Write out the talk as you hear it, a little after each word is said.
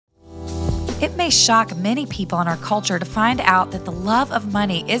It may shock many people in our culture to find out that the love of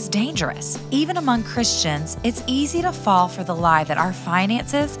money is dangerous. Even among Christians, it's easy to fall for the lie that our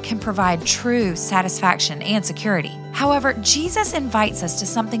finances can provide true satisfaction and security. However, Jesus invites us to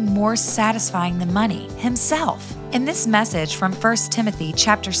something more satisfying than money, Himself. In this message from 1 Timothy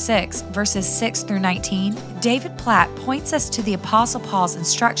chapter 6, verses 6 through 19, David Platt points us to the Apostle Paul's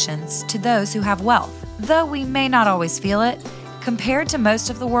instructions to those who have wealth. Though we may not always feel it, compared to most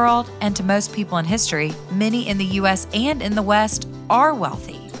of the world and to most people in history, many in the U.S. and in the West are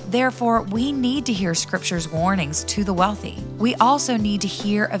wealthy. Therefore, we need to hear Scripture's warnings to the wealthy. We also need to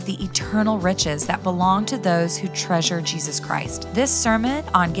hear of the eternal riches that belong to those who treasure Jesus Christ. This sermon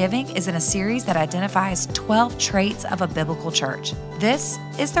on giving is in a series that identifies 12 traits of a biblical church. This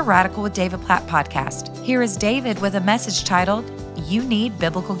is the Radical with David Platt podcast. Here is David with a message titled, You Need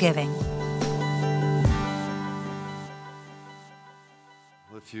Biblical Giving.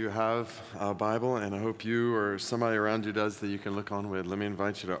 If you have a Bible, and I hope you or somebody around you does that you can look on with, let me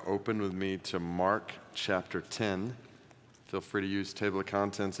invite you to open with me to Mark chapter 10. Feel free to use table of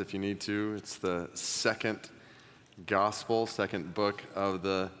contents if you need to. It's the second gospel, second book of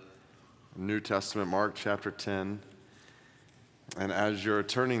the New Testament, Mark chapter 10. And as you're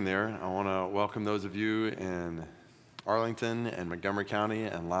turning there, I want to welcome those of you in Arlington and Montgomery County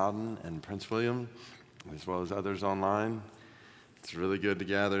and Loudoun and Prince William, as well as others online. It's really good to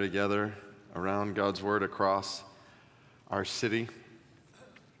gather together around God's Word across our city.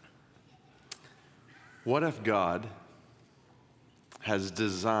 What if God has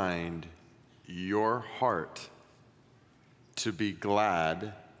designed your heart to be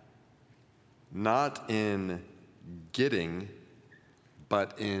glad, not in getting,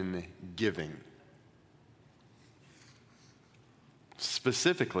 but in giving?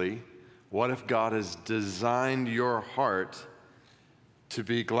 Specifically, what if God has designed your heart to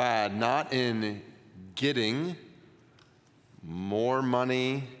be glad, not in getting more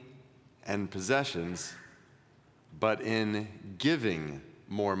money and possessions, but in giving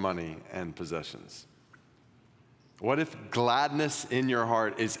more money and possessions? What if gladness in your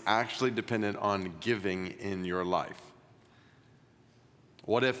heart is actually dependent on giving in your life?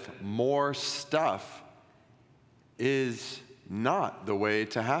 What if more stuff is not the way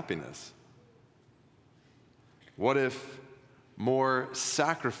to happiness? What if more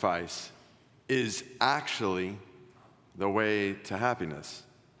sacrifice is actually the way to happiness?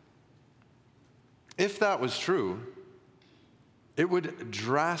 If that was true, it would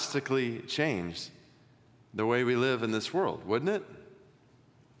drastically change the way we live in this world, wouldn't it?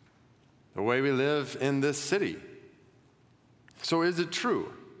 The way we live in this city. So is it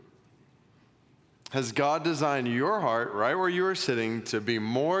true? Has God designed your heart, right where you are sitting, to be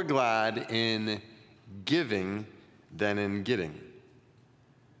more glad in giving than in getting?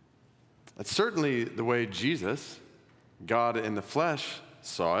 That's certainly the way Jesus, God in the flesh,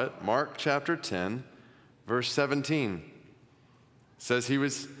 saw it. Mark chapter 10, verse 17 says he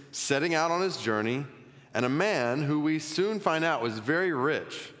was setting out on his journey, and a man who we soon find out was very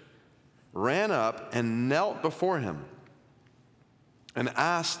rich ran up and knelt before him and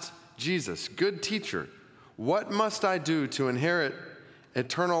asked Jesus, "Good teacher, what must I do to inherit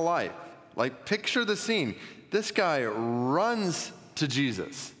eternal life?" Like, picture the scene. This guy runs to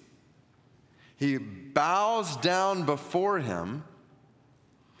Jesus. He bows down before him.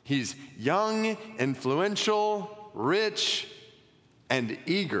 He's young, influential, rich, and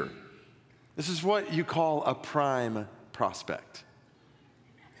eager. This is what you call a prime prospect.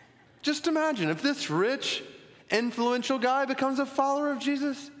 Just imagine if this rich, influential guy becomes a follower of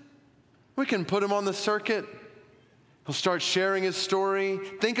Jesus. We can put him on the circuit. He'll start sharing his story.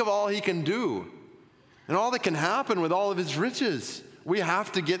 Think of all he can do and all that can happen with all of his riches. We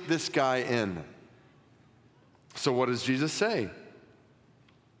have to get this guy in. So what does Jesus say?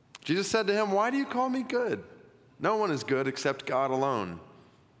 Jesus said to him, "Why do you call me good? No one is good except God alone.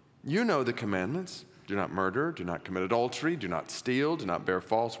 You know the commandments. Do not murder, do not commit adultery, do not steal, do not bear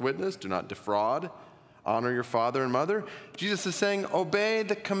false witness, do not defraud, honor your father and mother." Jesus is saying, obey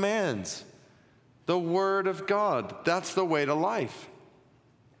the commands, the word of God. That's the way to life.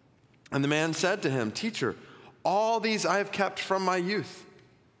 And the man said to him, "Teacher, all these I have kept from my youth,"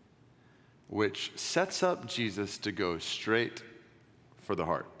 which sets up Jesus to go straight for the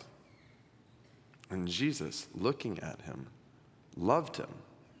heart. And Jesus, looking at him, loved him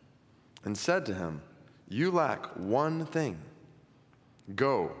and said to him, "You lack one thing.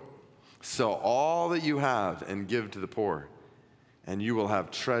 Go, sell all that you have and give to the poor, and you will have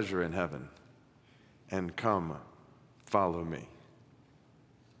treasure in heaven. And come, follow me."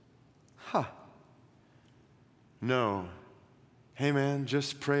 No, hey man,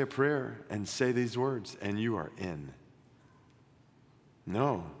 just pray a prayer and say these words and you are in.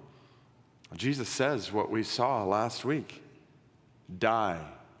 No. Jesus says what we saw last week. Die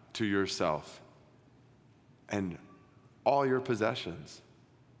to yourself and all your possessions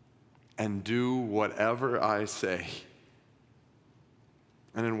and do whatever I say.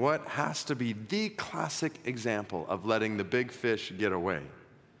 And in what has to be the classic example of letting the big fish get away,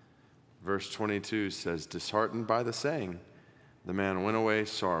 verse 22 says, disheartened by the saying, the man went away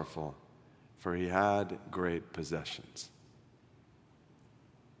sorrowful, for he had great possessions.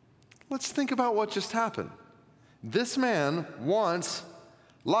 Let's think about what just happened. This man wants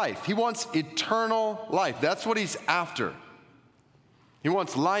life. He wants eternal life. That's what he's after. He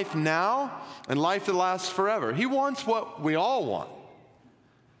wants life now and life that lasts forever. He wants what we all want.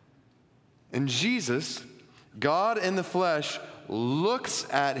 And Jesus, God in the flesh, looks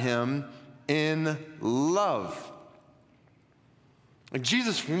at him in love. Like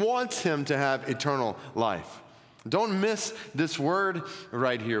Jesus wants him to have eternal life. Don't miss this word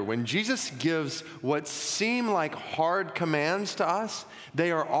right here. When Jesus gives what seem like hard commands to us,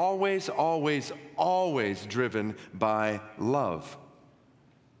 they are always, always, always driven by love.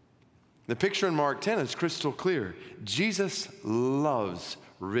 The picture in Mark 10 is crystal clear. Jesus loves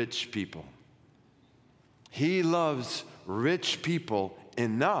rich people. He loves rich people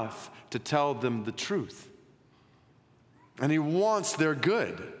enough to tell them the truth. And he wants their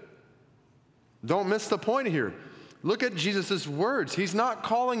good. Don't miss the point here. Look at Jesus' words. He's not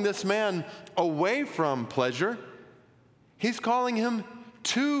calling this man away from pleasure. He's calling him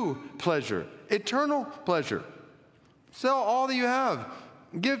to pleasure, eternal pleasure. Sell all that you have.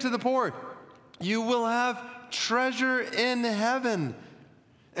 Give to the poor. You will have treasure in heaven.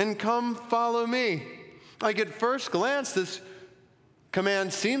 And come follow me. Like at first glance, this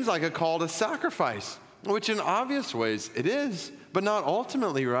command seems like a call to sacrifice, which in obvious ways it is, but not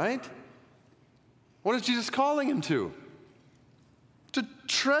ultimately, right? What is Jesus calling him to? To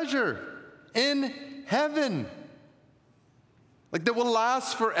treasure in heaven. Like that will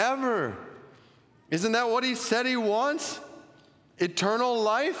last forever. Isn't that what he said he wants? Eternal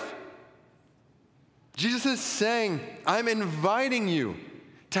life? Jesus is saying, I'm inviting you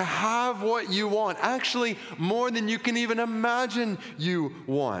to have what you want. Actually, more than you can even imagine you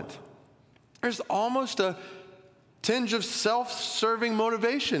want. There's almost a tinge of self-serving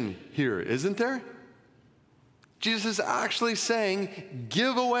motivation here, isn't there? Jesus is actually saying,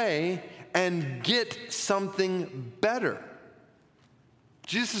 give away and get something better.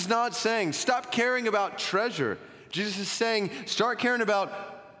 Jesus is not saying, stop caring about treasure. Jesus is saying, start caring about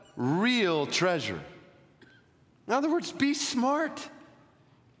real treasure. In other words, be smart.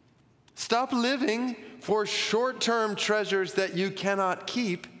 Stop living for short-term treasures that you cannot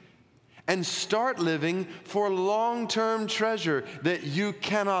keep and start living for long-term treasure that you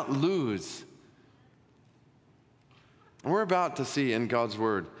cannot lose. We're about to see in God's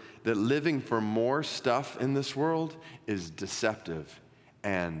word that living for more stuff in this world is deceptive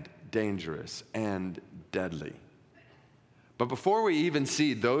and dangerous and deadly. But before we even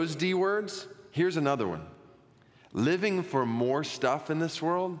see those D words, here's another one. Living for more stuff in this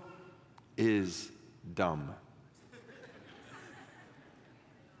world is dumb.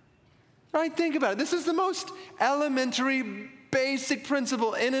 Right? Think about it. This is the most elementary, basic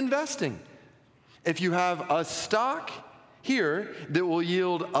principle in investing. If you have a stock here that will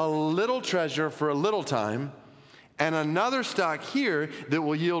yield a little treasure for a little time, and another stock here that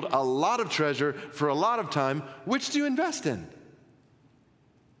will yield a lot of treasure for a lot of time, which do you invest in?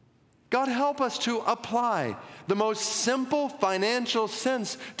 God help us to apply the most simple financial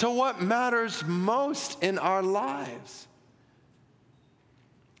sense to what matters most in our lives.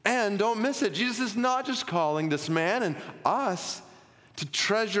 And don't miss it, Jesus is not just calling this man and us to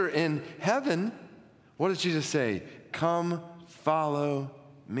treasure in heaven. What does Jesus say? Come follow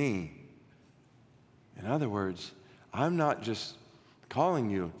me. In other words, I'm not just calling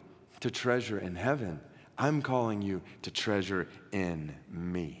you to treasure in heaven. I'm calling you to treasure in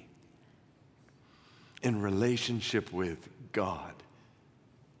me. In relationship with God.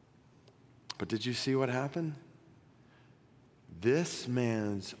 But did you see what happened? This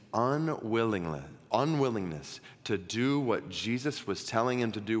man's unwillingness to do what Jesus was telling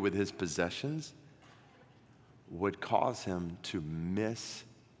him to do with his possessions would cause him to miss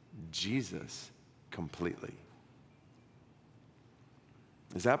Jesus completely.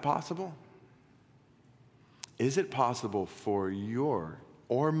 Is that possible? Is it possible for your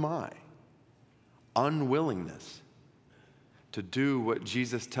or my unwillingness to do what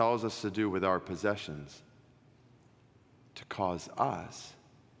Jesus tells us to do with our possessions to cause us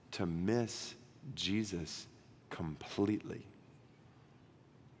to miss Jesus completely?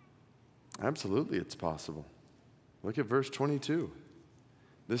 Absolutely, it's possible. Look at verse 22.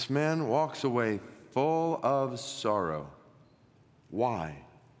 This man walks away full of sorrow. Why?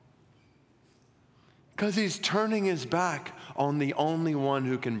 Because he's turning his back on the only one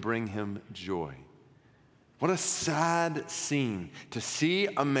who can bring him joy. What a sad scene to see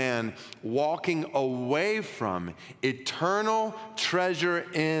a man walking away from eternal treasure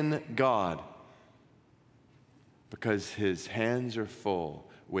in God because his hands are full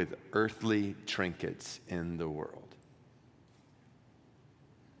with earthly trinkets in the world.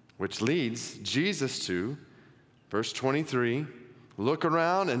 Which leads Jesus to, verse 23, look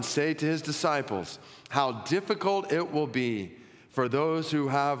around and say to his disciples, how difficult it will be for those who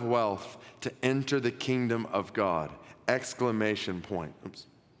have wealth to enter the kingdom of God. Exclamation point. Oops.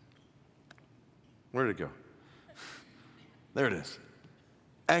 Where did it go? There it is.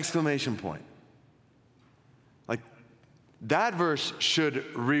 Exclamation point. Like, that verse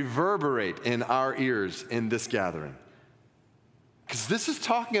should reverberate in our ears in this gathering. Because this is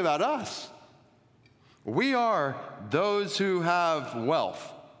talking about us. We are those who have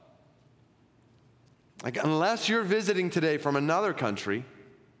wealth. Like, unless you're visiting today from another country,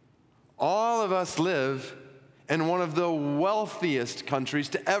 all of us live in one of the wealthiest countries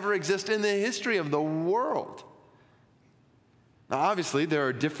to ever exist in the history of the world. Now, obviously, there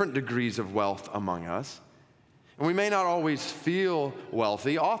are different degrees of wealth among us. And we may not always feel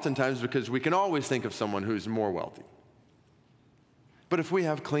wealthy, oftentimes because we can always think of someone who's more wealthy. But if we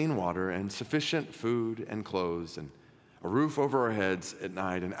have clean water and sufficient food and clothes and a roof over our heads at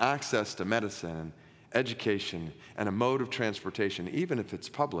night and access to medicine and education and a mode of transportation, even if it's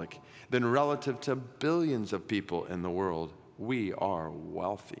public, then relative to billions of people in the world, we are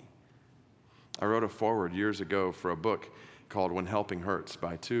wealthy. I wrote a foreword years ago for a book called When Helping Hurts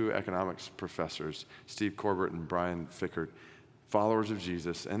by two economics professors, Steve Corbett and Brian Fickert, followers of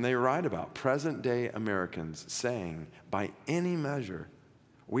Jesus, and they write about present-day Americans saying, by any measure,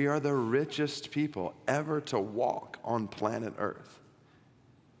 we are the richest people ever to walk on planet Earth.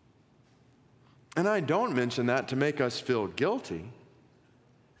 And I don't mention that to make us feel guilty,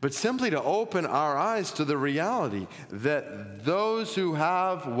 but simply to open our eyes to the reality that those who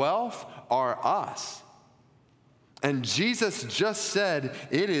have wealth are us. And Jesus just said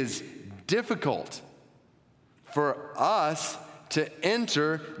it is difficult for us to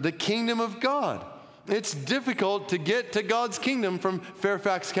enter the kingdom of God. It's difficult to get to God's kingdom from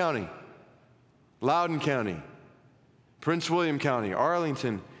Fairfax County, Loudoun County, Prince William County,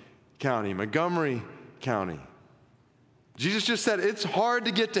 Arlington County, Montgomery County. Jesus just said it's hard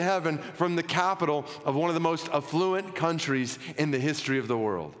to get to heaven from the capital of one of the most affluent countries in the history of the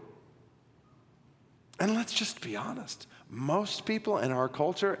world. And let's just be honest. Most people in our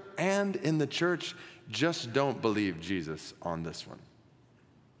culture and in the church just don't believe Jesus on this one.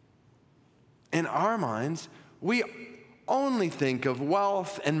 In our minds, we only think of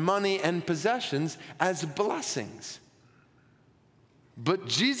wealth and money and possessions as blessings. But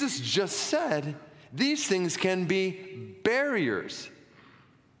Jesus just said these things can be barriers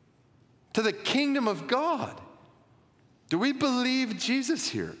to the kingdom of God. Do we believe Jesus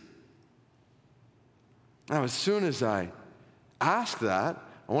here? Now, as soon as I ask that,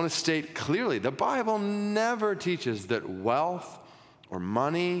 I want to state clearly, the Bible never teaches that wealth or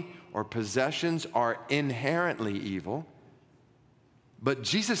money or possessions are inherently evil. But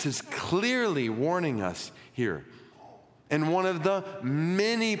Jesus is clearly warning us here in one of the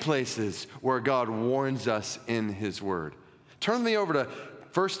many places where God warns us in his word. Turn me over to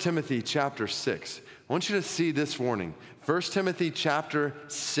 1 Timothy chapter 6. I want you to see this warning. 1 Timothy chapter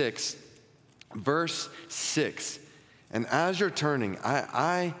 6, verse 6. And as you're turning,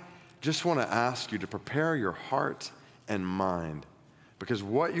 I just want to ask you to prepare your heart and mind, because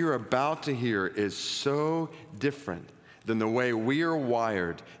what you're about to hear is so different than the way we are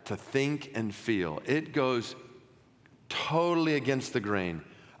wired to think and feel. It goes totally against the grain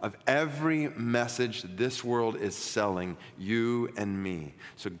of every message this world is selling you and me.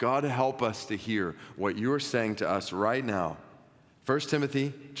 So God help us to hear what you are saying to us right now. 1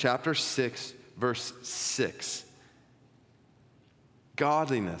 Timothy chapter 6, verse 6.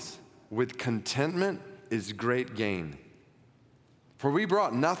 Godliness with contentment is great gain. For we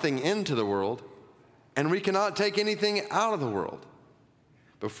brought nothing into the world, and we cannot take anything out of the world.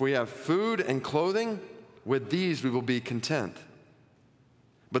 But if we have food and clothing, with these we will be content.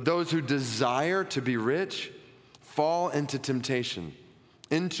 But those who desire to be rich fall into temptation,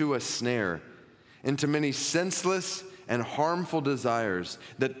 into a snare, into many senseless and harmful desires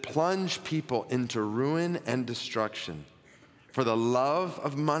that plunge people into ruin and destruction. For the love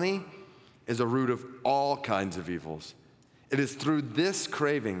of money is a root of all kinds of evils. It is through this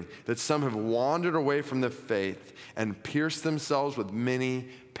craving that some have wandered away from the faith and pierced themselves with many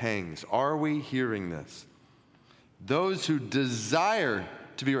pangs. Are we hearing this? Those who desire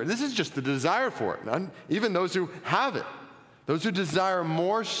to be rich, this is just the desire for it, even those who have it, those who desire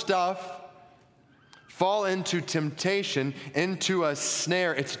more stuff fall into temptation, into a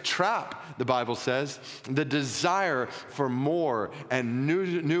snare. It's a trap, the Bible says. The desire for more and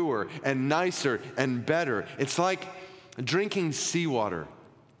newer and nicer and better. It's like drinking seawater.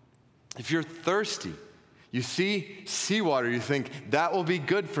 If you're thirsty, you see seawater, you think, that will be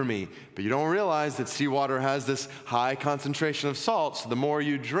good for me. But you don't realize that seawater has this high concentration of salt. So the more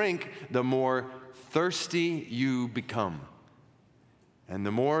you drink, the more thirsty you become. And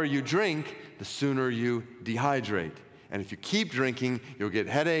the more you drink, the sooner you dehydrate. And if you keep drinking, you'll get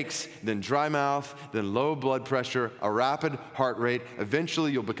headaches, then dry mouth, then low blood pressure, a rapid heart rate.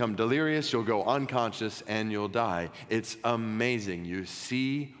 Eventually, you'll become delirious, you'll go unconscious, and you'll die. It's amazing. You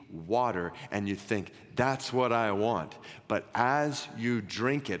see water, and you think, that's what I want. But as you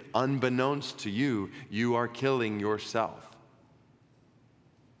drink it, unbeknownst to you, you are killing yourself.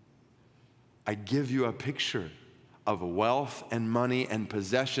 I give you a picture of wealth and money and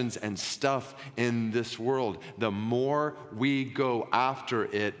possessions and stuff in this world. The more we go after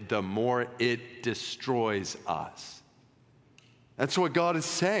it, the more it destroys us. That's what God is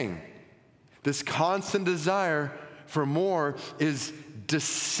saying. This constant desire for more is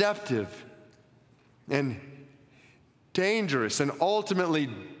deceptive and dangerous and ultimately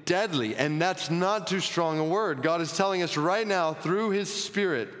deadly. And that's not too strong a word. God is telling us right now through His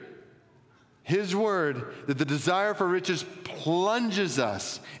Spirit, His word, that the desire for riches plunges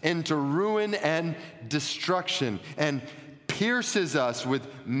us into ruin and destruction and pierces us with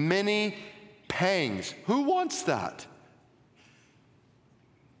many pangs. Who wants that?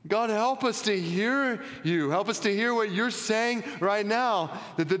 God, help us to hear you. Help us to hear what you're saying right now,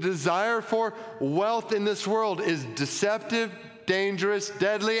 that the desire for wealth in this world is deceptive, dangerous,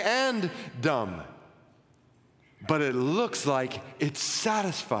 deadly, and dumb. But it looks like it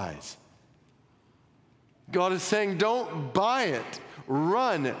satisfies. God is saying, don't buy it.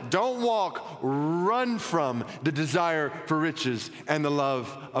 Run. Don't walk. Run from the desire for riches and the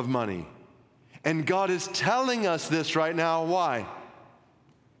love of money. And God is telling us this right now. Why?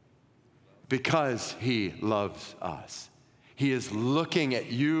 Because He loves us. He is looking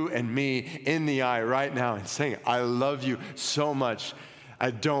at you and me in the eye right now and saying, I love you so much.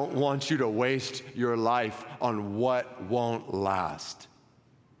 I don't want you to waste your life on what won't last.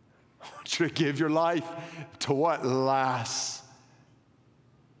 I want you to give your life to what lasts.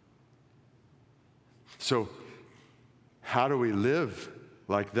 So, how do we live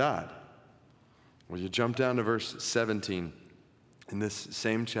like that? Well, you jump down to verse 17 in this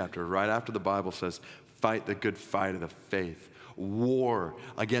same chapter, right after the Bible says, fight the good fight of the faith. War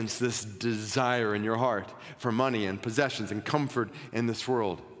against this desire in your heart for money and possessions and comfort in this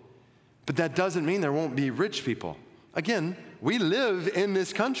world. But that doesn't mean there won't be rich people. Again, we live in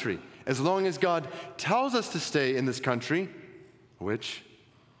this country. As long as God tells us to stay in this country, which,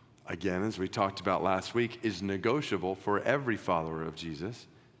 again, as we talked about last week, is negotiable for every follower of Jesus.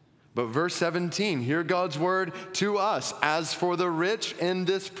 But verse 17, hear God's word to us. As for the rich in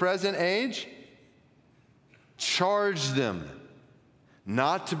this present age, charge them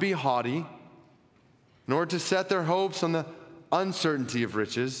not to be haughty, nor to set their hopes on the uncertainty of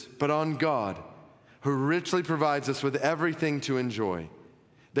riches, but on God, who richly provides us with everything to enjoy.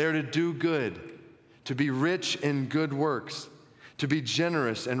 They are to do good, to be rich in good works, to be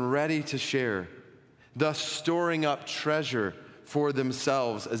generous and ready to share, thus storing up treasure for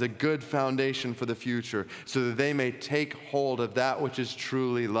themselves as a good foundation for the future, so that they may take hold of that which is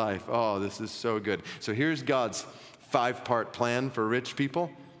truly life. Oh, this is so good. So here's God's 5-part plan for rich people.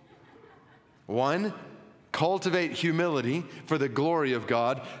 1, cultivate humility for the glory of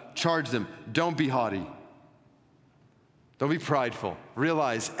God. Charge them, don't be haughty. Don't be prideful.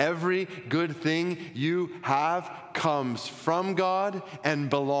 Realize every good thing you have comes from God and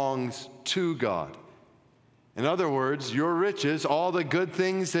belongs to God. In other words, your riches, all the good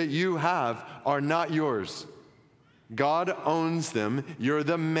things that you have, are not yours. God owns them. You're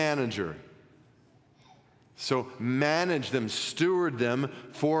the manager. So manage them, steward them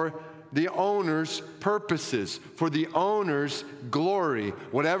for the owner's purposes, for the owner's glory.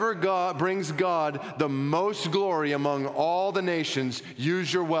 Whatever God brings God the most glory among all the nations,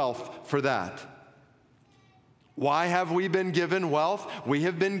 use your wealth for that. Why have we been given wealth? We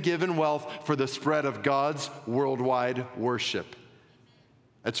have been given wealth for the spread of God's worldwide worship.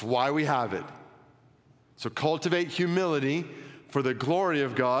 That's why we have it. So cultivate humility for the glory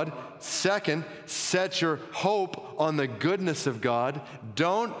of God. second, set your hope on the goodness of God.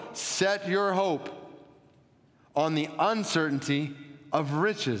 Don't set your hope on the uncertainty of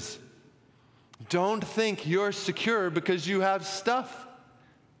riches. Don't think you're secure because you have stuff.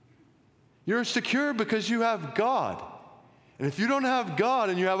 You're secure because you have God. And if you don't have God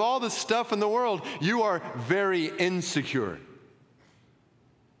and you have all the stuff in the world, you are very insecure.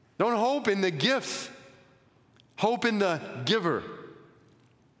 Don't hope in the gifts. Hope in the giver.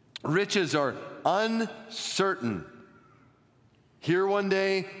 Riches are uncertain. Here one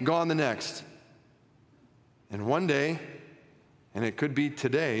day, gone the next. And one day, and it could be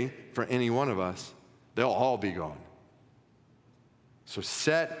today for any one of us, they'll all be gone. So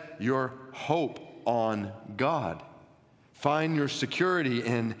set your hope on God. Find your security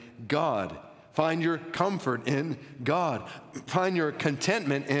in God. Find your comfort in God. Find your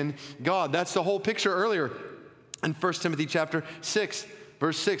contentment in God. That's the whole picture earlier in 1 Timothy chapter 6,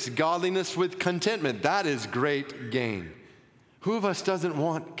 verse 6. Godliness with contentment. That is great gain. Who of us doesn't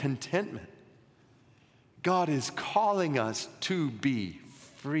want contentment? God is calling us to be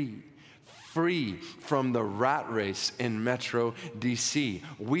free from the rat race in Metro DC.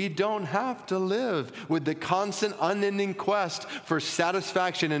 We don't have to live with the constant unending quest for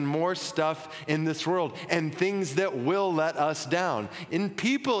satisfaction and more stuff in this world and things that will let us down, in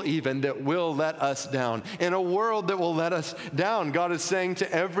people even that will let us down, in a world that will let us down. God is saying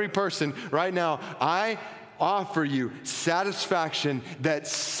to every person right now, I offer you satisfaction that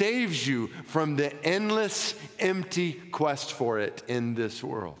saves you from the endless, empty quest for it in this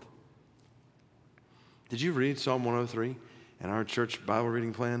world. Did you read Psalm 103 in our church Bible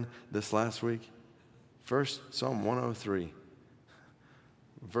reading plan this last week? First, Psalm 103,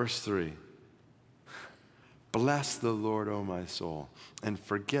 verse 3. Bless the Lord, O my soul, and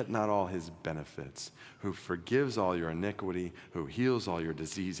forget not all his benefits, who forgives all your iniquity, who heals all your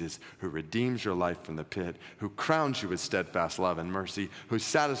diseases, who redeems your life from the pit, who crowns you with steadfast love and mercy, who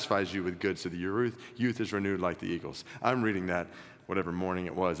satisfies you with good so that your youth is renewed like the eagles. I'm reading that whatever morning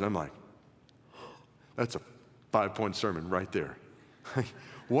it was, and I'm like, that's a 5-point sermon right there.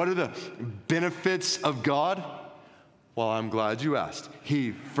 What are the benefits of God? Well, I'm glad you asked.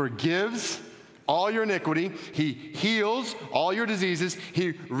 He forgives all your iniquity. He heals all your diseases.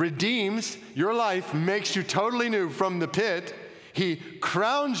 He redeems your life, makes you totally new from the pit. He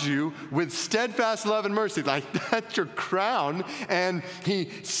crowns you with steadfast love and mercy. Like, that's your crown. And he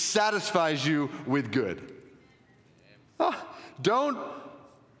satisfies you with good. Don't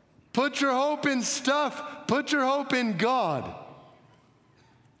put your hope in stuff. Put your hope in God.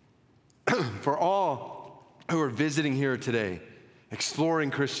 For all who are visiting here today,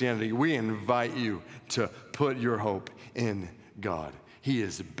 exploring Christianity, we invite you to put your hope in God. He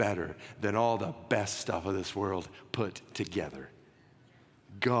is better than all the best stuff of this world put together.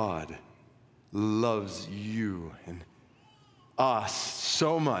 God loves you and us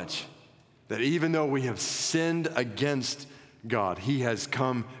so much that even though we have sinned against God, he has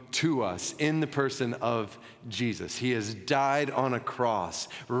come to us in the person of Jesus. He has died on a cross,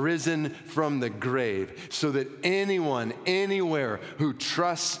 risen from the grave, so that anyone, anywhere who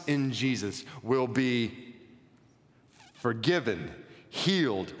trusts in Jesus will be forgiven,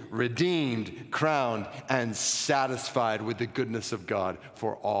 healed, redeemed, crowned, and satisfied with the goodness of God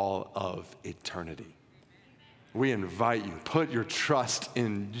for all of eternity. We invite you, put your trust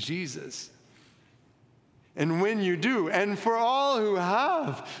in Jesus. And when you do, and for all who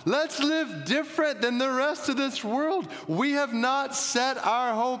have, let's live different than the rest of this world. We have not set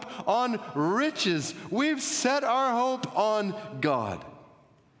our hope on riches. We've set our hope on God,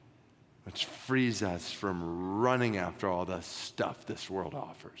 which frees us from running after all the stuff this world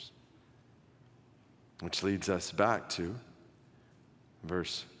offers. Which leads us back to 1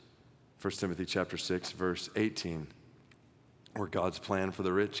 Timothy chapter 6, verse 18, where God's plan for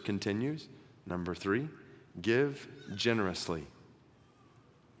the rich continues. Number 3. Give generously.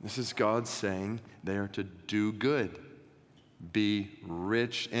 This is God saying they are to do good. Be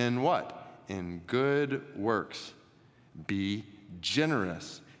rich in what? In good works. Be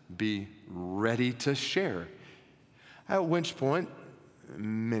generous. Be ready to share. At which point,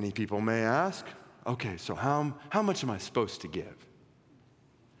 many people may ask, okay, so how much am I supposed to give?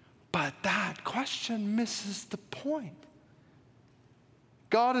 But that question misses the point.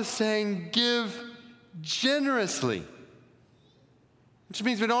 God is saying, give generously. Which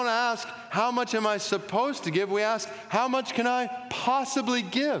means we don't ask, how much am I supposed to give? We ask, how much can I possibly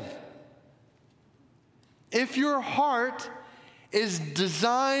give? If your heart is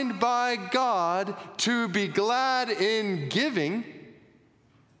designed by God to be glad in giving,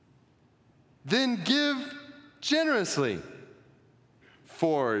 then give generously.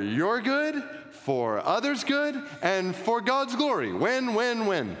 for your good, for others' good, and for God's glory. Win, win,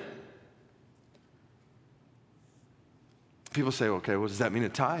 win. People say, okay, well, does that mean a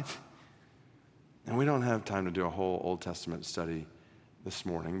tithe? And we don't have time to do a whole Old Testament study this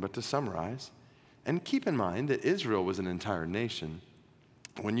morning, but to summarize, and keep in mind that Israel was an entire nation.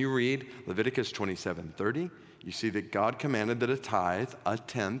 When you read Leviticus 27:30, you see that God commanded that a tithe, a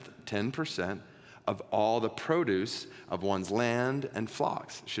tenth, 10% of all the produce of one's land and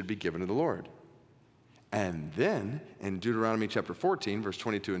flocks should be given to the Lord. And then in Deuteronomy chapter 14, verse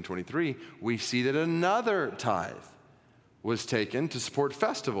 22 and 23, we see that another tithe was taken to support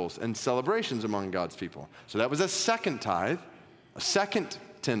festivals and celebrations among God's people. So that was a second tithe, a second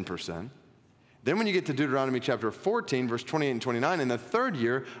 10%. Then when you get to Deuteronomy chapter 14, verse 28 and 29, in the third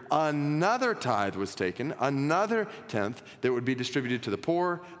year, another tithe was taken, another tenth that would be distributed to the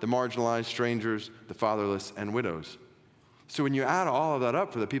poor, the marginalized, strangers, the fatherless, and widows. So when you add all of that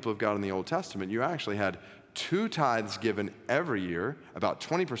up for the people of God in the Old Testament, you actually had 2 tithes given every year, about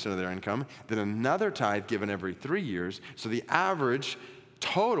 20% of their income, then another tithe given every 3 years. So the average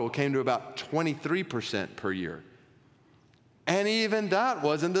total came to about 23% per year. And even that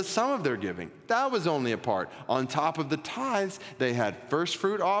wasn't the sum of their giving. That was only a part. On top of the tithes, they had first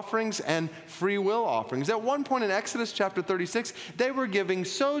fruit offerings and free will offerings. At one point in Exodus chapter 36, they were giving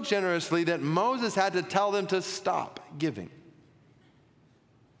so generously that Moses had to tell them to stop giving.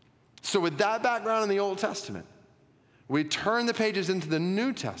 So with that background in the Old Testament, we turn the pages into the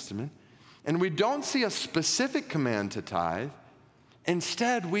New Testament, and we don't see a specific command to tithe.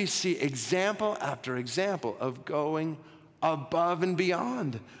 Instead, we see example after example of going above and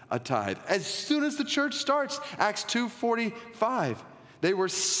beyond a tithe. As soon as the church starts, Acts 2:45, they were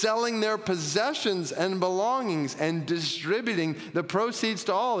selling their possessions and belongings and distributing the proceeds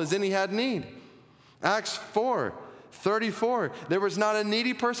to all as any had need. Acts 4:34, there was not a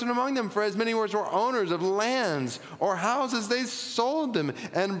needy person among them, for as many as were owners of lands or houses, they sold them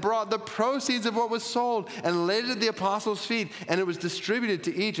and brought the proceeds of what was sold and laid it at the apostles' feet, and it was distributed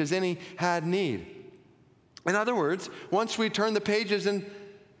to each as any had need. In other words, once we turn the pages into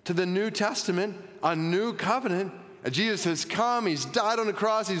the New Testament, a new covenant, Jesus has come, he's died on the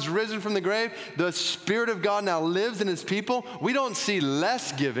cross, he's risen from the grave, the Spirit of God now lives in his people. We don't see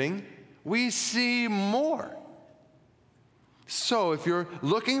less giving, we see more. So if you're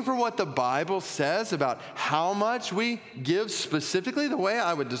looking for what the Bible says about how much we give specifically, the way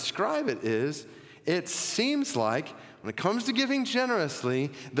I would describe it is, it seems like when it comes to giving generously,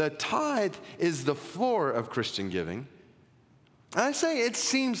 the tithe is the floor of Christian giving. And I say it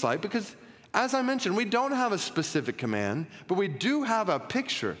seems like because, as I mentioned, we don't have a specific command, but we do have a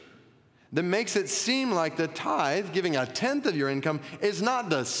picture that makes it seem like the tithe, giving a tenth of your income, is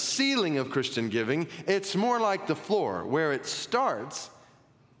not the ceiling of Christian giving. It's more like the floor, where it starts.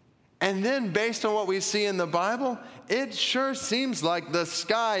 And then based on what we see in the Bible, it sure seems like the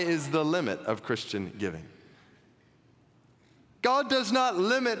sky is the limit of Christian giving. God does not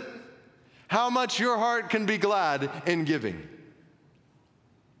limit how much your heart can be glad in giving.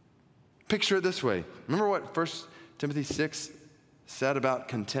 Picture it this way. Remember what 1 Timothy 6 said about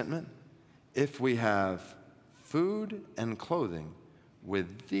contentment? If we have food and clothing,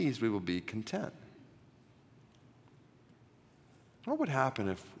 with these we will be content. What would happen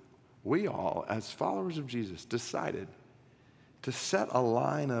if we all, as followers of Jesus, decided to set a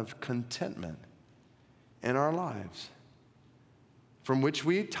line of contentment in our lives, from which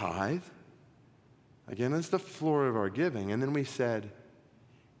we tithe, again, as the floor of our giving, and then we said,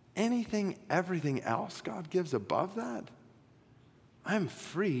 anything, everything else God gives above that, I'm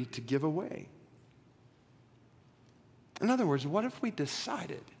free to give away. In other words, what if we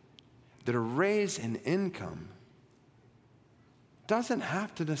decided that a raise in income doesn't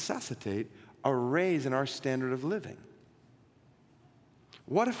have to necessitate a raise in our standard of living?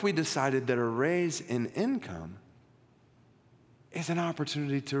 What if we decided that a raise in income is an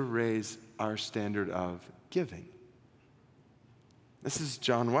opportunity to raise our standard of giving? This is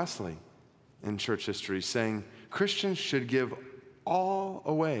John Wesley in church history saying Christians should give all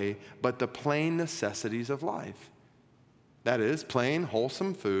away but the plain necessities of life. That is, plain,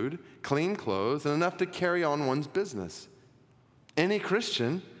 wholesome food, clean clothes, and enough to carry on one's business. Any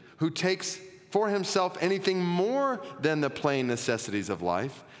Christian who takes for himself anything more than the plain necessities of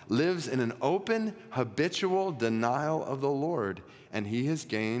life lives in an open, habitual denial of the Lord, and he has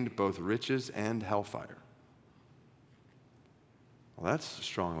gained both riches and hellfire. Well, that's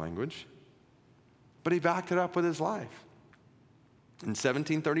strong language. But he backed it up with his life. In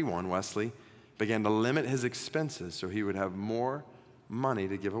 1731, Wesley began to limit his expenses so he would have more money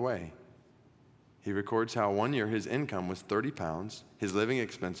to give away. He records how one year his income was 30 pounds, his living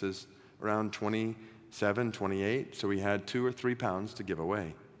expenses around 27, 28, so he had 2 or 3 pounds to give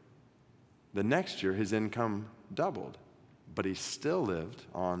away. The next year, his income doubled, but he still lived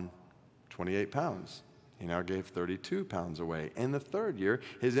on 28 pounds. He now gave 32 pounds away. In the third year,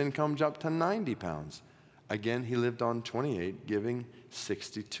 his income jumped to 90 pounds. Again, he lived on 28, giving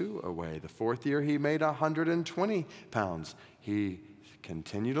 62 away. The fourth year, he made 120 pounds. He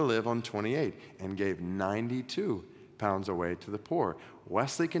continued to live on 28 and gave 92 pounds away to the poor.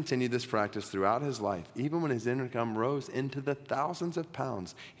 Wesley continued this practice throughout his life. Even when his income rose into the thousands of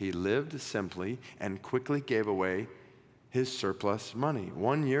pounds, he lived simply and quickly gave away his surplus money.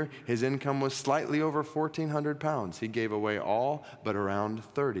 One year, his income was slightly over 1,400 pounds. He gave away all but around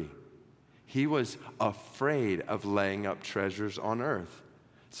 30. He was afraid of laying up treasures on earth.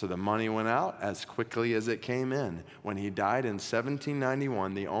 So the money went out as quickly as it came in. When he died in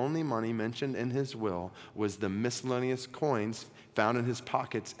 1791, the only money mentioned in his will was the miscellaneous coins found in his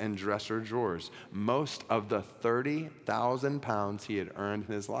pockets and dresser drawers. Most of the 30,000 pounds he had earned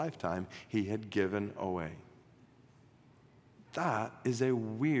in his lifetime, he had given away. That is a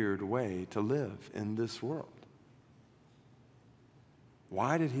weird way to live in this world.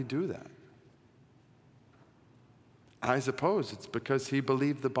 Why did he do that? I suppose it's because he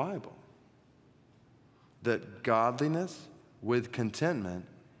believed the Bible, that godliness with contentment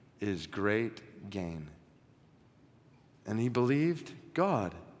is great gain. And he believed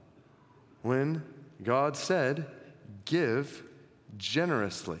God when God said, give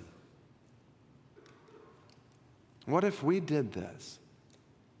generously. What if we did this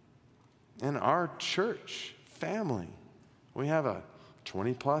in our church family? We have a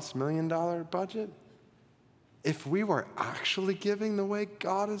 $20+ million budget. If we were actually giving the way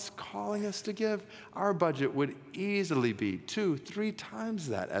God is calling us to give, our budget would easily be 2-3 times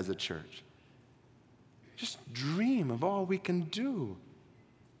that as a church. Just dream of all we can do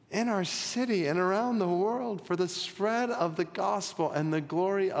in our city and around the world for the spread of the gospel and the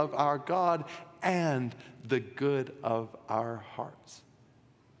glory of our God and the good of our hearts.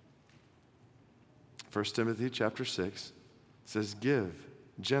 1 Timothy chapter 6 says, give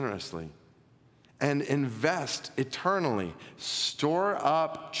generously and invest eternally. Store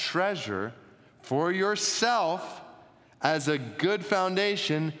up treasure for yourself as a good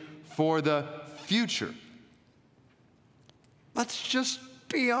foundation for the future. Let's just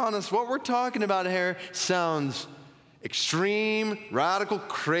be honest. What we're talking about here sounds extreme, radical,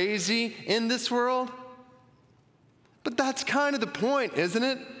 crazy in this world. But that's kind of the point, isn't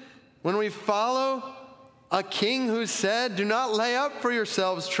it? When we follow a king who said, do not lay up for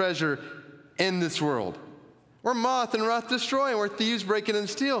yourselves treasure in this world, where moth and rust destroy, and where thieves break in and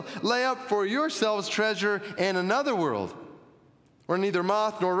steal. Lay up for yourselves treasure in another world, where neither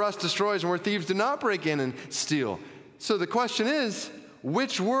moth nor rust destroys, and where thieves do not break in and steal. So the question is,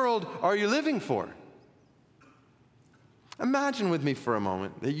 which world are you living for? Imagine with me for a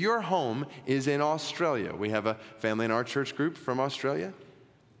moment that your home is in Australia. We have a family in our church group from Australia.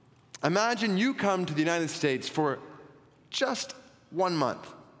 Imagine you come to the United States for just 1 month,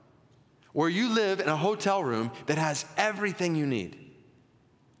 where you live in a hotel room that has everything you need.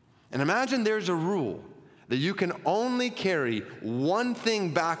 And imagine there's a rule that you can only carry one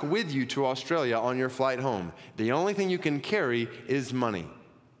thing back with you to Australia on your flight home. The only thing you can carry is money.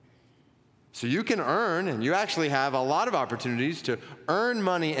 So you can earn, and you actually have a lot of opportunities to earn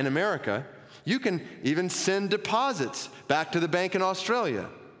money in America. You can even send deposits back to the bank in Australia.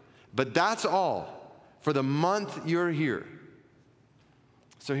 But that's all for the month you're here.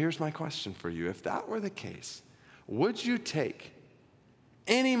 So here's my question for you. If that were the case, would you take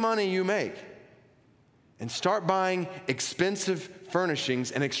any money you make and start buying expensive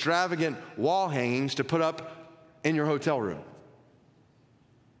furnishings and extravagant wall hangings to put up in your hotel room?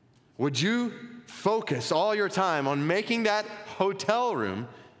 Would you focus all your time on making that hotel room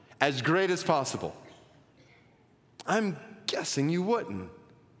as great as possible? I'm guessing you wouldn't.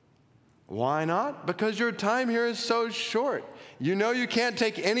 Why not? Because your time here is so short. You know you can't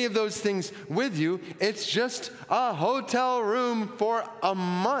take any of those things with you. It's just a hotel room for a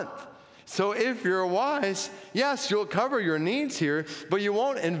month. So if you're wise, yes, you'll cover your needs here, but you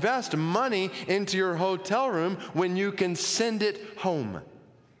won't invest money into your hotel room when you can send it home.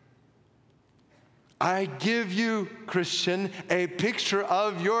 I give you, Christian, a picture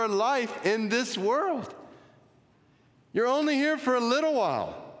of your life in this world. You're only here for a little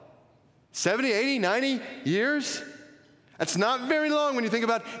while. 70, 80, 90 years? That's not very long when you think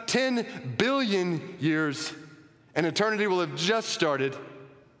about 10 billion years, and eternity will have just started.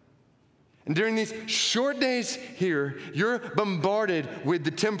 And during these short days here, you're bombarded with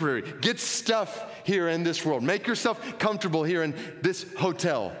the temporary. Get stuff here in this world. Make yourself comfortable here in this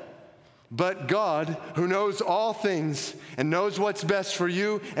hotel. But God, who knows all things and knows what's best for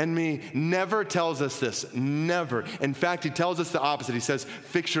you and me, never tells us this. Never. In fact, he tells us the opposite. He says,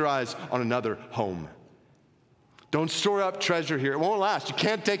 fix your eyes on another home. Don't store up treasure here. It won't last. You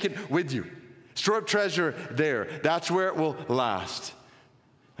can't take it with you. Store up treasure there. That's where it will last.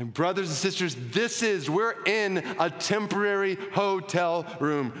 And brothers and sisters, we're in a temporary hotel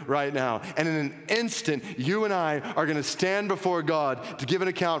room right now. And in an instant, you and I are going to stand before God to give an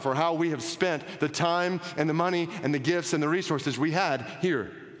account for how we have spent the time and the money and the gifts and the resources we had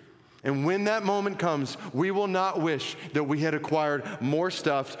here. And when that moment comes, we will not wish that we had acquired more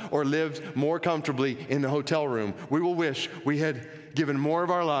stuff or lived more comfortably in the hotel room. We will wish we had given more of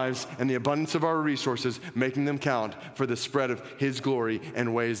our lives and the abundance of our resources, making them count for the spread of his glory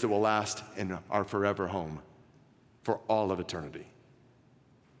in ways that will last in our forever home for all of eternity.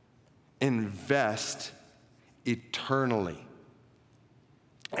 Invest eternally.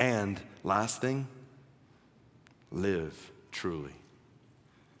 And last thing, live truly.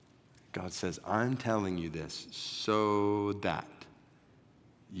 God says, I'm telling you this so that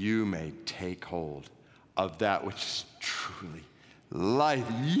you may take hold of that which is truly life.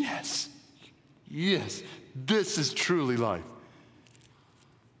 Yes, this is truly life.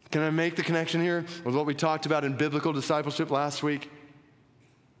 Can I make the connection here with what we talked about in biblical discipleship last week?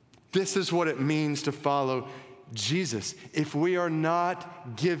 This is what it means to follow Jesus. If we are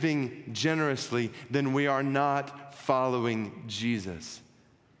not giving generously, then we are not following Jesus.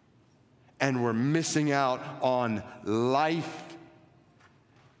 And we're missing out on life.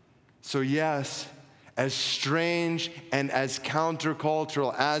 So yes, as strange and as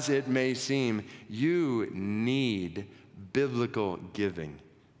countercultural as it may seem, you need biblical giving.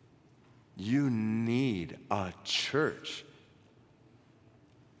 You need a church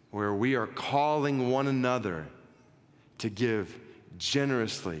where we are calling one another to give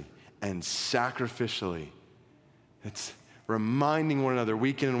generously and sacrificially. It's reminding one another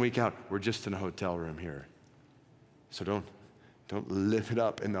week in and week out, we're just in a hotel room here. So don't live it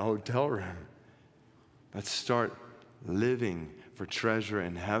up in the hotel room. Let's start living for treasure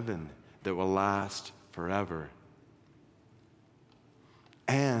in heaven that will last forever.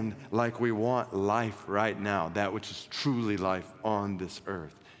 And like we want life right now, that which is truly life on this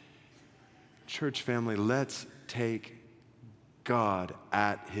earth. Church family, let's take God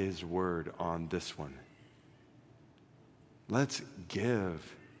at his word on this one. Let's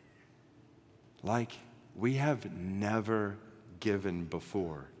give like we have never given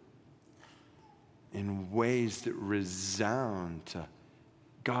before, in ways that resound to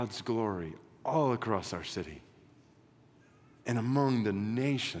God's glory all across our city and among the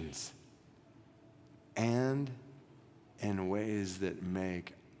nations, and in ways that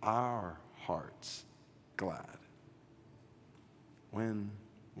make our hearts glad. When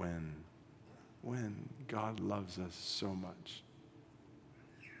God loves us so much,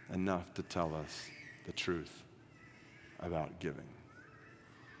 enough to tell us the truth about giving.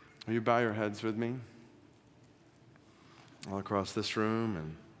 Will you bow your heads with me? All across this room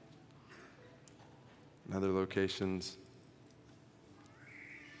and other locations.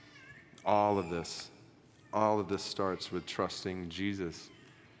 All of this starts with trusting Jesus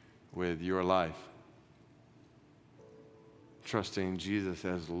with your life. Trusting Jesus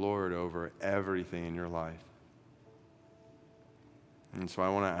as Lord over everything in your life. And so I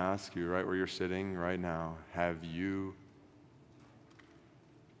want to ask you, right where you're sitting right now, have you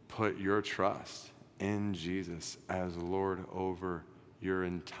put your trust in Jesus as Lord over your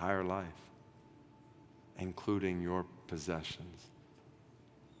entire life, including your possessions?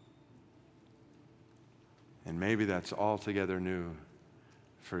 And maybe that's altogether new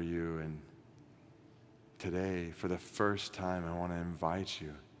for you. And today, for the first time, I want to invite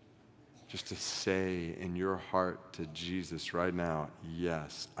you just to say in your heart to Jesus right now,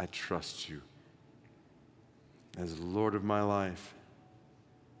 yes, I trust you as Lord of my life,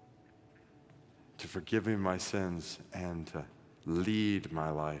 to forgive me my sins and to lead my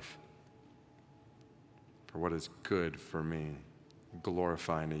life for what is good for me,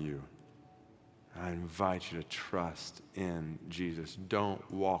 glorifying to you. I invite you to trust in Jesus. Don't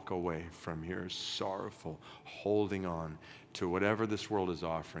walk away from here sorrowful, holding on to whatever this world is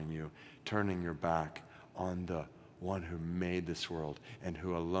offering you, turning your back on the one who made this world and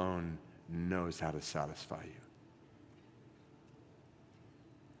who alone knows how to satisfy you.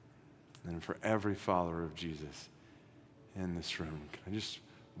 And for every follower of Jesus in this room, can I just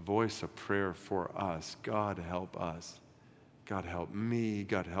voice a prayer for us? God, help us. God, help me.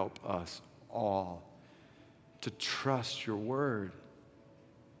 God, help us all to trust your word,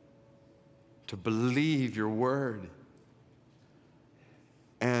 to believe your word.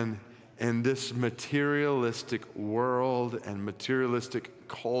 And in this materialistic world and materialistic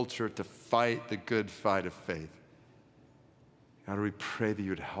culture, to fight the good fight of faith. God, we pray that you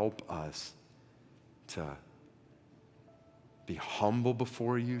would help us to be humble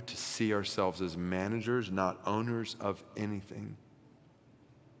before you, to see ourselves as managers, not owners of anything.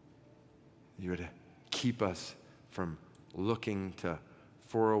 You would keep us from looking to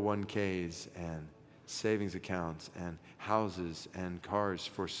 401ks and savings accounts and houses and cars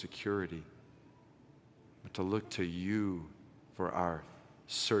for security, but to look to you for our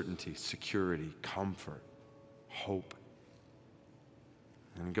certainty, security, comfort, hope.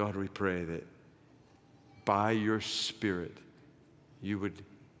 And God, we pray that by your Spirit, you would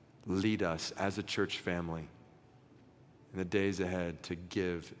lead us as a church family in the days ahead to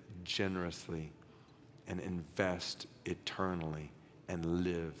give generously and invest eternally and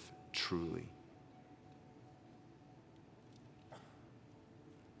live truly.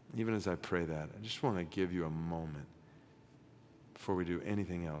 Even as I pray that, I just want to give you a moment before we do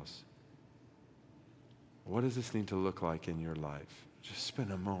anything else. What does this need to look like in your life? Just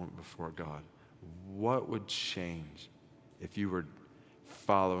spend a moment before God. What would change if you were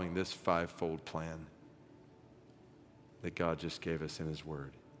following this fivefold plan that God just gave us in his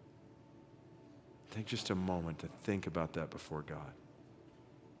word? Take just a moment to think about that before God.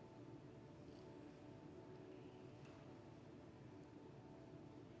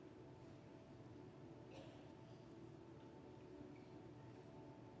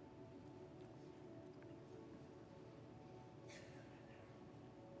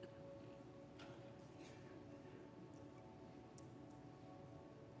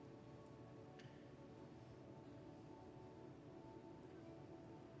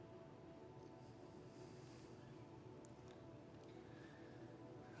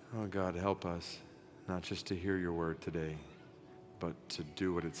 Oh, God, help us not just to hear your word today, but to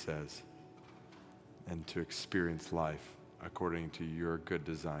do what it says and to experience life according to your good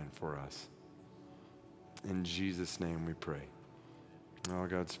design for us. In Jesus' name we pray. All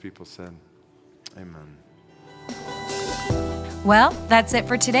God's people said, amen. Well, that's it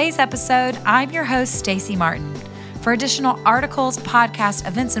for today's episode. I'm your host, Stacy Martin. For additional articles, podcasts,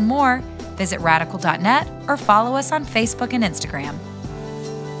 events, and more, visit radical.net or follow us on Facebook and Instagram.